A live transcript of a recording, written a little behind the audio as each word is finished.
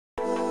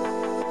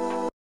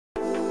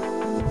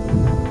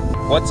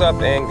What's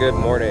up and good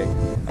morning.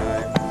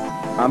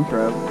 I'm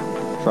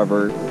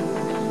Trevor.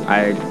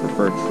 I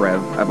prefer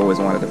Trev. I've always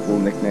wanted a cool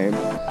nickname.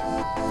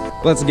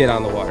 Let's get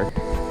on the water.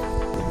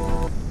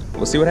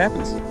 We'll see what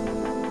happens.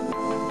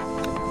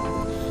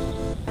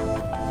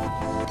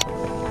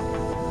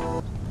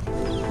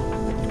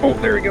 Oh,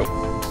 there we go.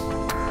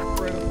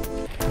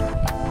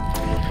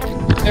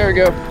 There we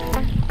go.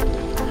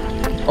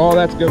 Oh,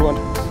 that's a good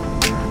one.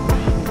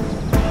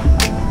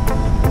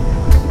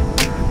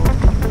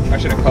 I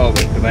should have called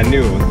it because I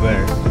knew it was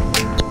there.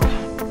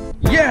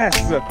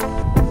 Yes!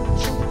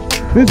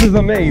 This is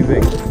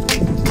amazing.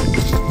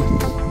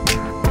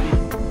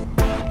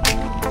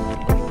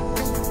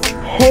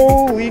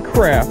 Holy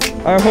crap.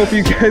 I hope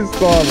you guys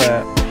saw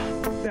that.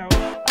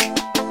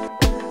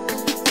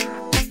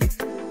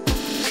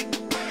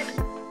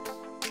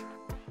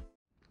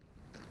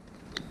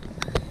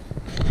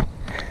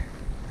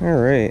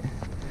 All right.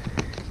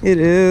 It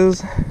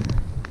is,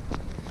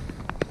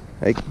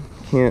 I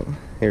can't,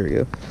 here we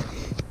go.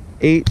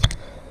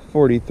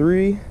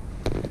 8:43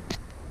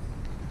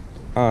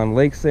 on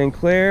Lake St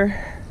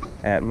Clair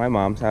at my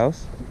mom's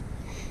house,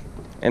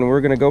 and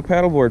we're gonna go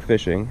paddleboard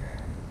fishing.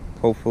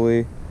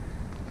 Hopefully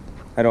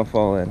I don't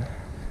fall in.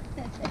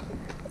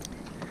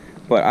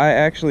 But I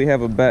actually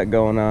have a bet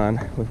going on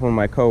with one of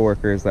my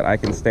coworkers that I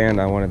can stand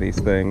on one of these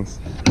things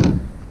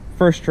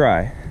first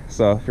try.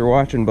 So if you're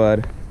watching,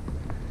 bud,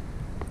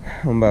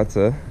 I'm about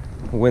to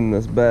win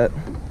this bet.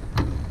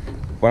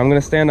 But I'm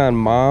gonna stand on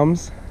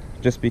Mom's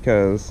just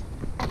because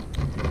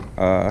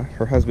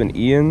her husband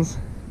Ian's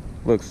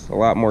looks a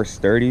lot more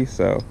sturdy,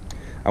 so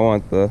I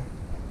want the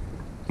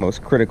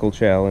most critical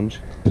challenge.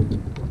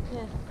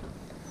 Yeah,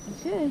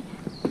 okay.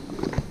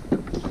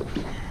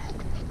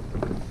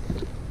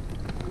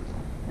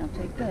 I'll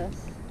take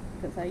this,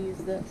 because I use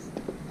this.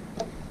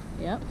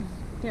 Yep,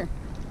 here.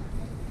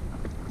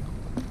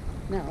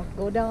 Now,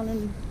 go down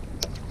and...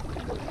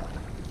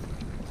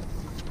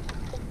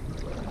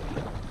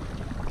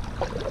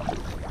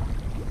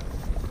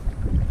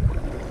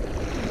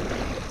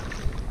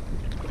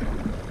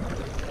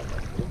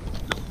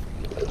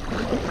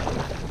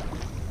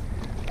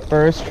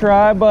 First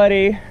try,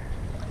 buddy.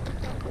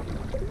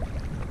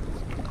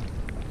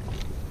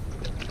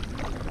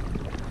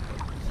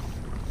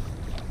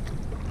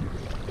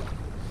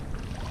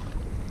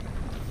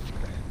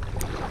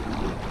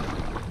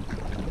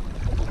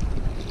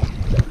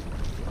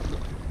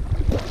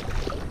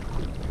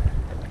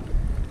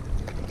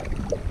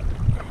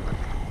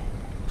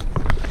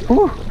 Whew.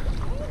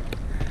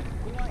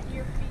 You want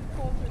your feet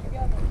closer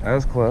together. That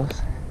was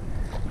close.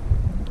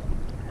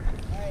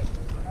 Alright,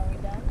 are we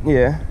done?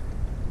 Yeah.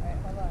 Alright,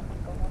 hold on.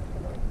 Go one to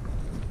the...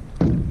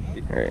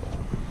 Alright.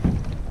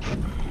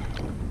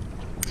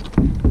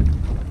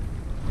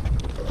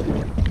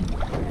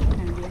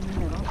 Kind of be in the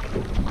middle.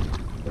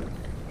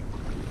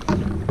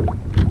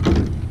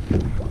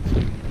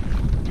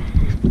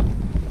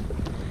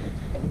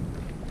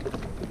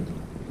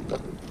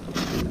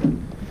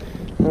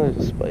 Oh, there's a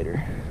spider.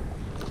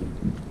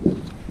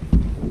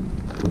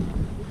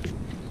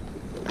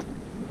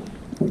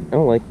 I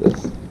don't like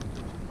this.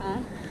 Huh?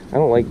 I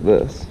don't like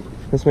this.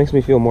 This makes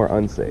me feel more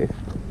unsafe.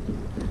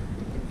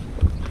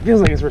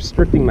 Feels like it's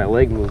restricting my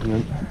leg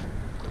movement.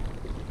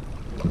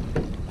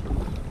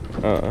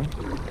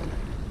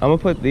 I'm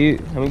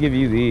gonna give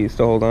you these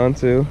to hold on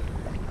to.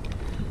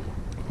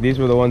 These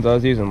were the ones I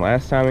was using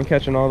last time in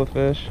catching all the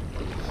fish.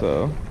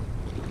 So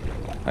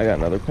I got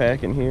another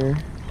pack in here.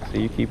 So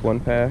you keep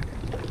one pack.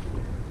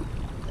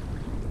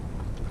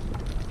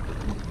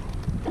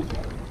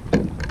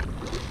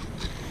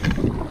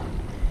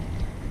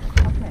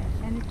 Okay,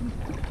 and if you,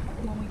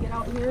 when we get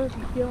out here, if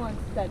you feel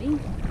unsteady,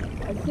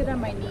 I sit on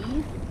my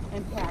knees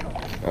and paddle.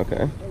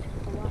 Okay.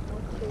 It's a lot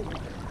more stable.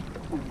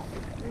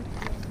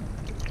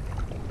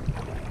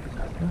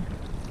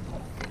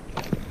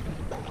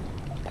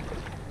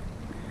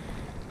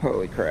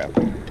 Holy crap.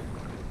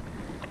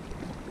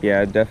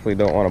 Yeah, I definitely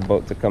don't want a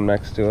boat to come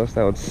next to us.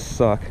 That would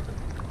suck.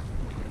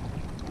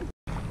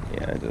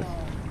 Yeah,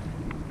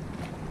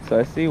 so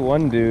I see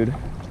one dude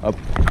up.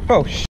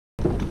 Oh, sh.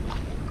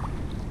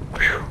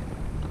 Whew.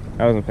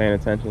 I wasn't paying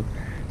attention.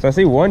 So I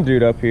see one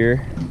dude up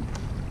here.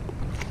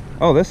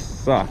 Oh, this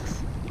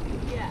sucks.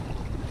 Yeah.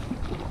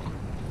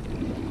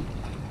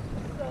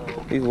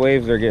 So, These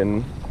waves are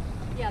getting.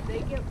 yeah, they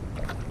get,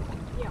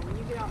 yeah, when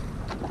you get out.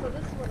 So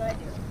this is what I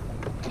do.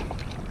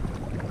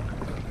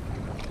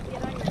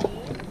 Get on your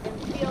knees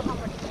and feel how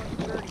much more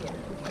sturdy it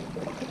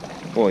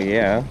is. Well,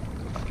 yeah.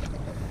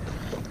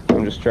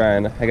 I'm just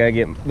trying. I gotta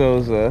get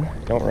those.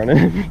 Don't run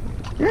into me.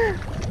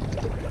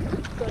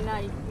 So now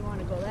you want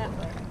to go that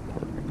way.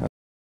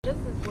 This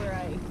is where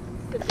I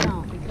sit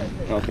down because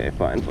it's... Okay,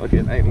 fine. Fuck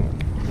it.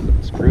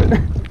 Screw it.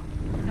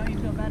 Don't you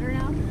feel better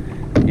now?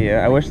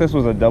 Yeah, I wish this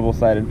was a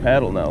double-sided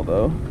paddle now,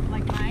 though.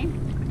 Like mine?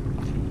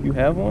 You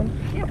have one?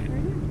 Yeah, right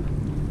here.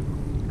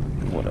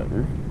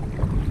 Whatever.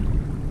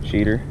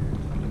 Cheater.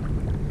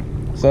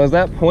 So is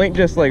that point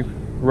just like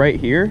right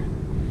here?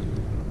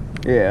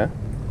 Yeah.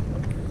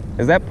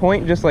 Is that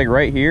point just like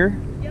right here?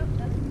 Yep,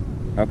 that's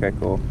Okay,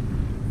 cool.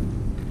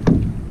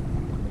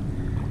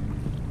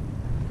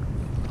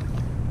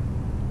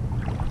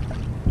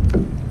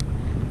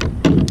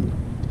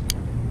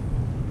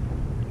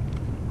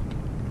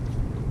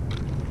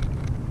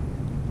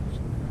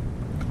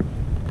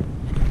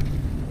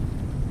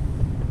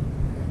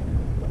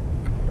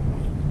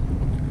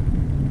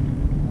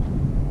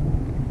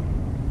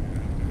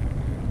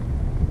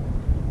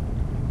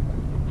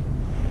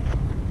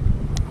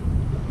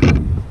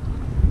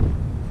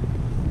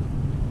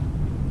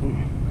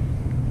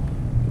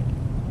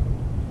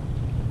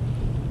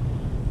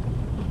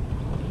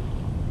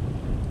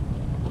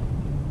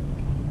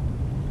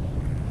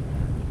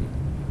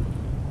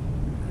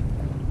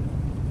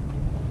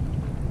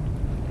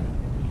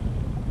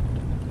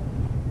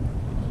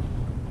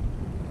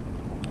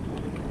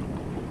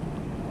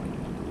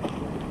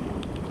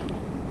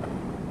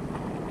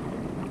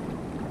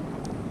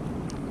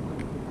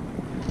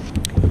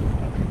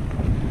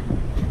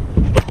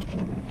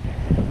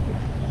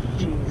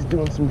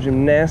 doing some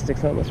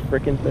gymnastics on this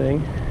freaking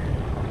thing.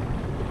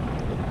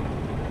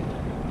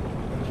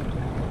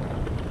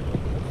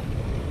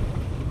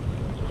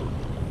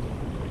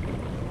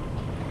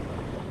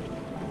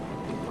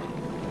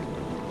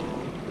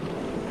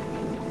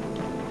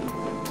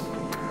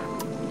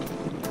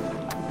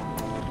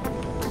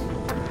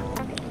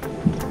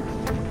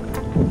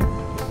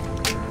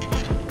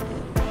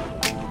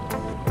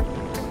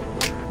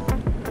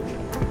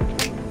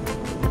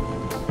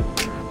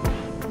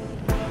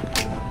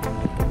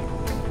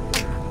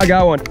 I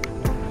got one.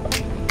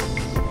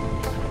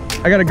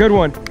 I got a good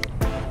one.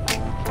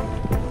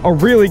 A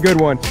really good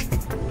one.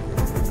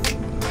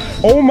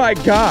 Oh my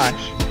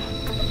gosh.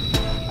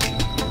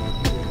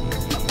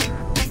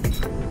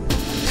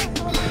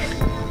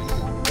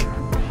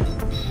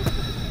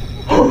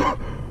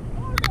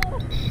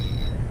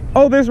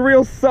 Oh, this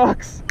reel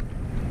sucks.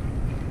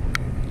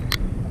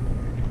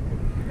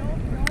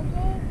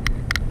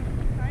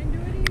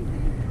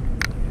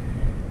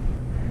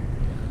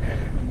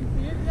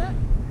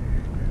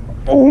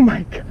 Oh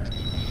my god.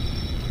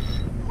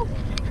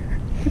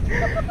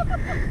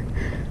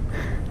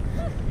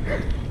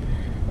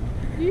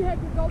 Do you have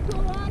your GoPro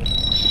on?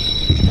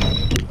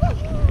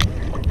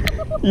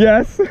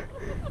 Yes.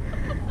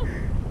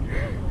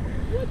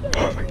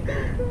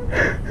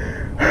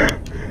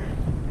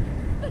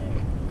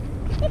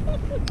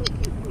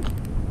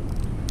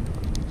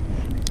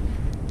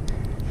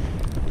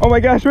 Oh my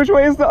gosh, which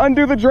way is to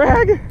undo the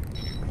drag?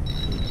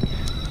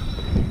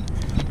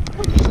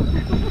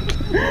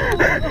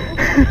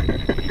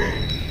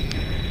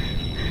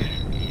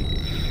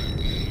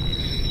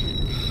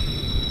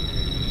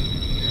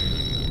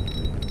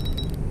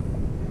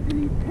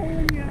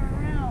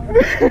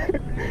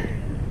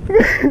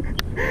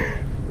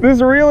 This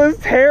reel is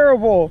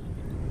terrible.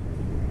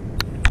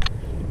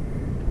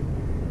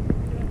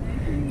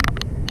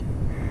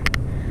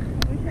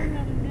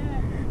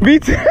 Me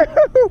too. You're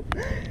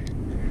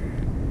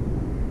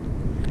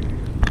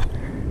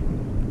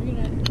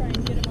gonna try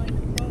and get him on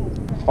your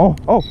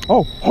boat.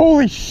 Oh,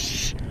 holy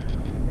sh!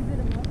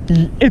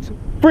 It's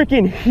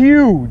freaking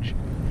huge.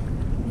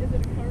 Is it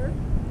a carp?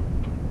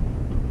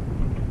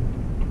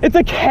 It's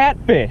a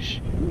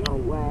catfish. No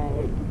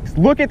way.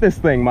 Look at this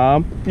thing,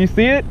 Mom. You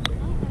see it?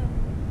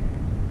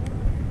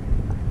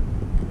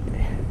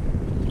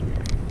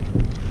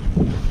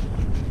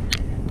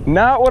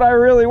 Not what I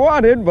really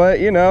wanted, but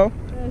you know.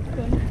 That's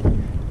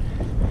fun.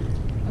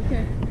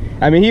 Okay.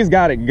 I mean, he's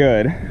got it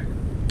good.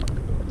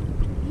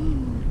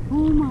 Oh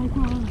my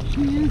gosh,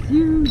 he is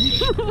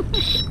huge.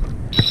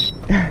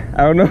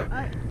 I don't know.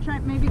 Try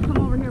maybe come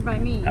over here by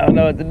me. I don't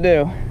know what to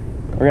do.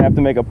 We're gonna have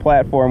to make a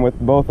platform with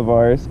both of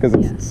ours because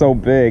it's so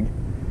big.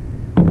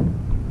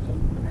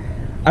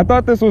 I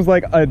thought this was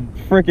like a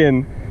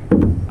freaking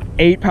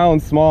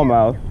 8-pound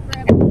smallmouth.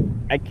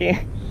 I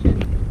can't.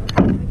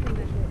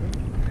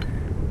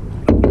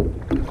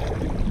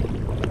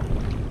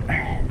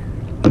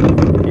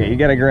 Yeah, you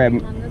gotta grab.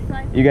 On this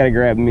side? You gotta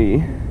grab me.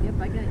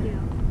 Yep, I got you.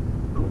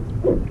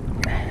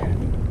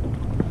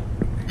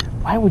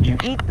 Why would you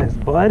eat this,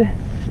 bud?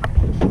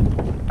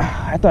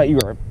 I thought you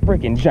were a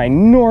freaking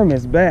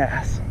ginormous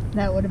bass.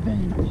 That would have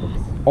been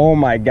awesome. Oh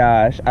my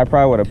gosh, I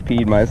probably would have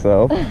peed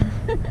myself.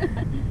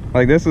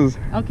 Like this is.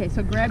 Okay,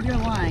 so grab your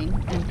line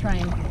and try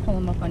and pull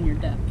him up on your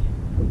deck.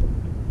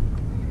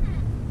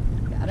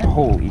 Got it?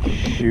 Holy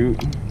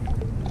shoot.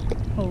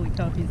 Holy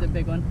cow, he's a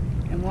big one.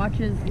 And watch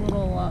his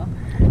little,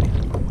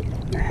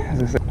 Is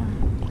this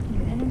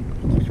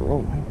just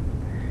roll.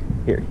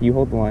 Here, you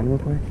hold the line real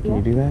quick. Can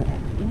you do that?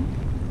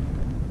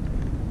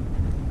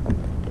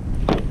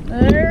 Yeah.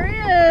 There he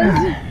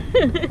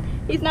is!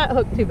 He's not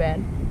hooked too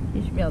bad.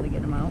 You should be able to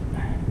get him out.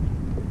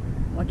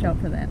 Watch out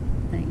for that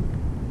thing.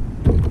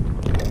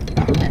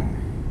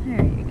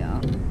 There you go.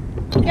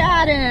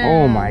 Got him!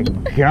 Oh my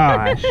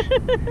gosh.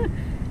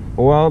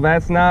 Well,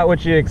 that's not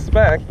what you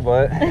expect,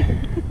 but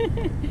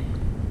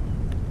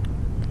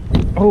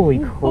holy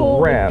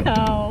crap. Holy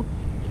cow.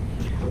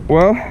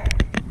 Well,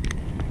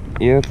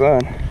 yeah, it's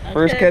on.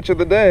 First catch of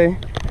the day.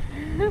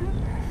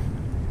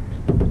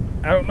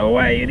 I don't know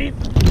why you'd eat.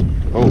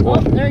 Oh,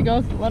 there he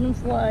goes. Let him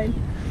slide.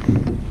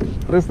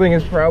 This thing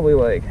is probably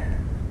like,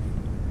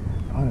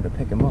 I wanted to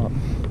pick him up.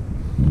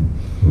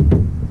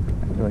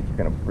 I feel like you're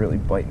gonna really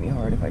bite me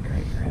hard if I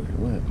grab your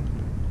lip.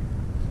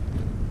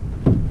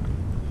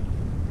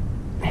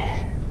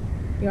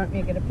 You want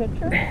me to get a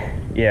picture?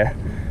 Yeah.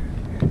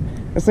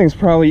 This thing's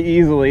probably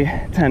easily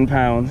 10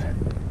 pounds.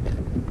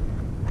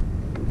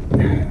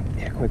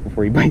 Yeah, quick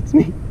before he bites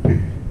me.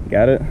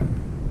 Got it?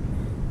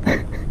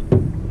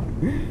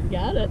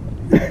 Got it.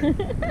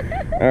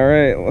 All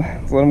right,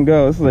 let's let him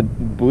go. This is a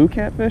blue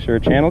catfish or a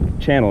channel?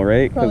 Channel,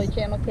 right? Probably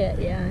channel cat,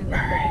 yeah. It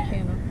looks like a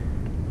channel.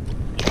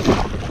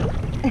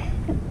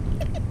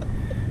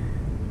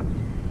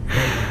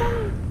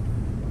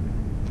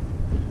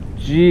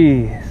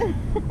 Jeez.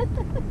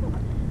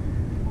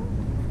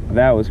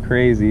 That was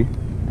crazy.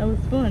 That was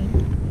fun.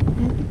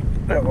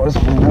 That was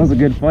fun. That was a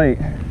good fight.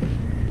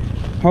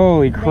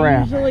 Holy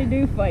crap. They usually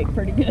do fight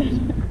pretty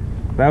good.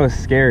 That was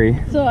scary.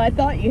 So I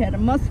thought you had a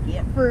muskie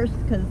at first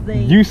because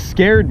You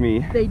scared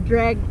me. They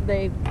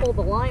pulled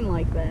the line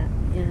like that,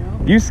 you know?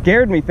 You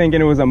scared me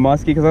thinking it was a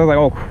muskie because I was like,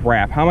 oh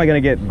crap, how am I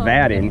gonna get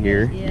that in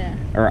here? Yeah.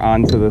 Or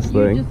onto this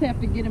thing? You just have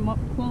to get him up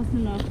close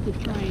enough to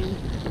try and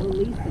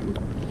release him,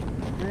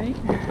 right?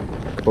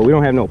 But we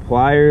don't have no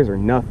pliers or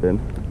nothing.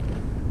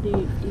 Do you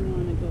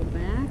want to go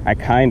back? I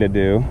kinda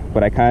do,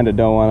 but I kinda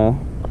don't wanna.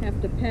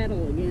 Have to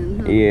paddle again,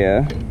 huh?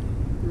 Yeah. I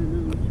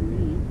know what you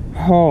mean.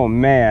 Oh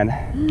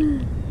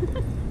man.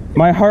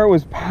 My heart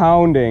was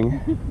pounding.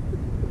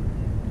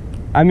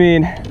 I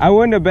mean, I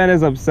wouldn't have been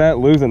as upset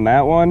losing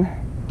that one,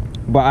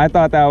 but I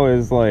thought that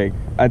was like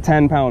a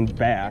 10-pound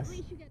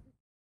bass.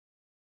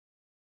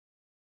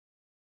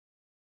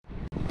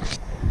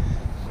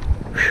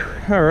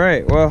 All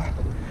right, well,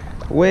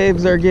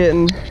 waves are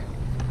getting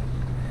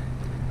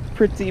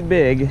pretty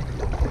big.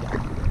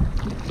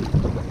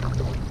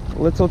 A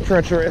little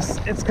treacherous.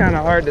 It's kind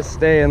of hard to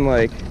stay in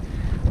like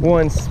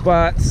one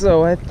spot,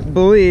 so I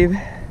believe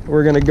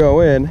we're gonna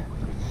go in.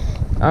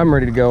 I'm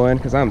ready to go in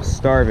because I'm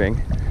starving.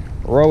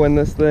 Rowing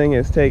this thing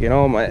is taking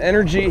all my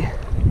energy.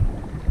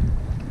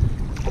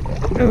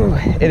 Ooh,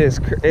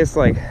 it's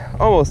like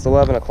almost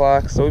 11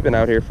 o'clock, so we've been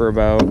out here for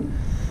about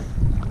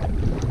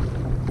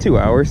 2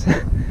 hours.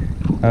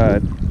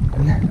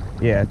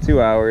 Yeah,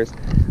 2 hours.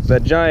 The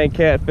giant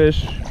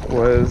catfish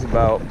was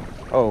about,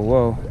 oh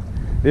whoa,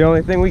 the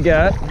only thing we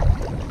got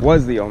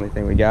was the only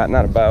thing we got,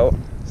 not about.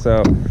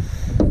 So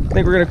I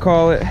think we're gonna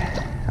call it.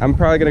 I'm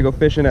probably gonna go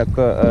fishing at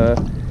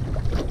the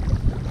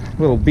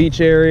little beach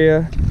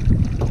area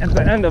at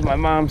the end of my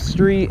mom's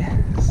street.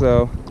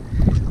 So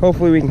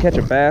hopefully we can catch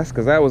a bass,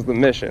 because that was the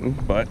mission.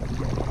 But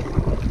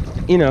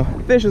you know,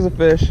 fish is a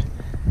fish,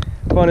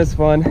 fun is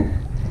fun.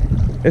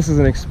 This is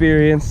an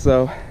experience.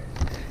 So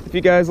if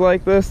you guys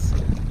like this,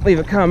 leave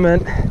a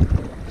comment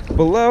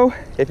below.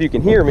 If you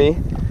can hear me,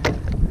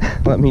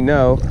 let me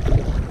know.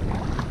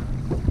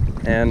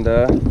 And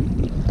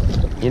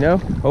you know,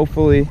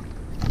 hopefully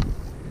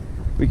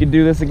we can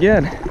do this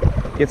again,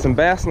 get some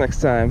bass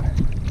next time.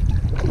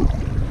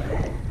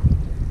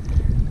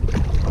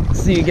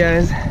 See you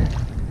guys.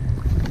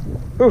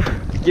 Whew.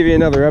 Give you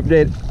another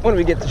update when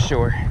we get to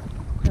shore.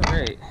 All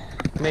right,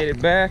 made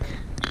it back.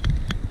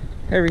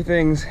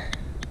 Everything's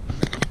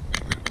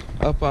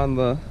up on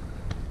the...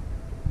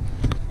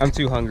 I'm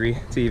too hungry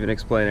to even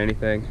explain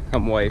anything.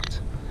 I'm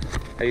wiped.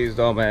 I used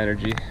all my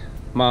energy.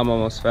 Mom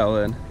almost fell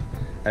in.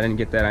 I didn't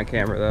get that on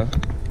camera though.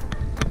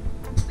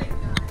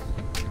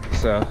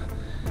 So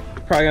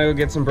probably gonna go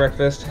get some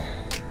breakfast,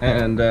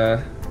 and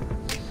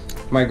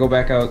might go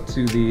back out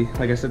to the,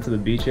 like I said, to the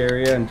beach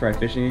area and try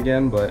fishing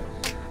again. But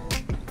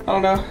I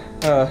don't know,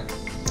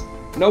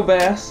 no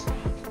bass,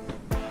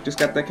 just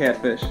got the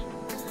catfish.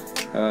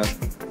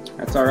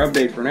 That's our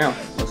update for now.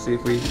 We'll see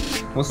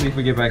if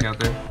we get back out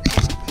there.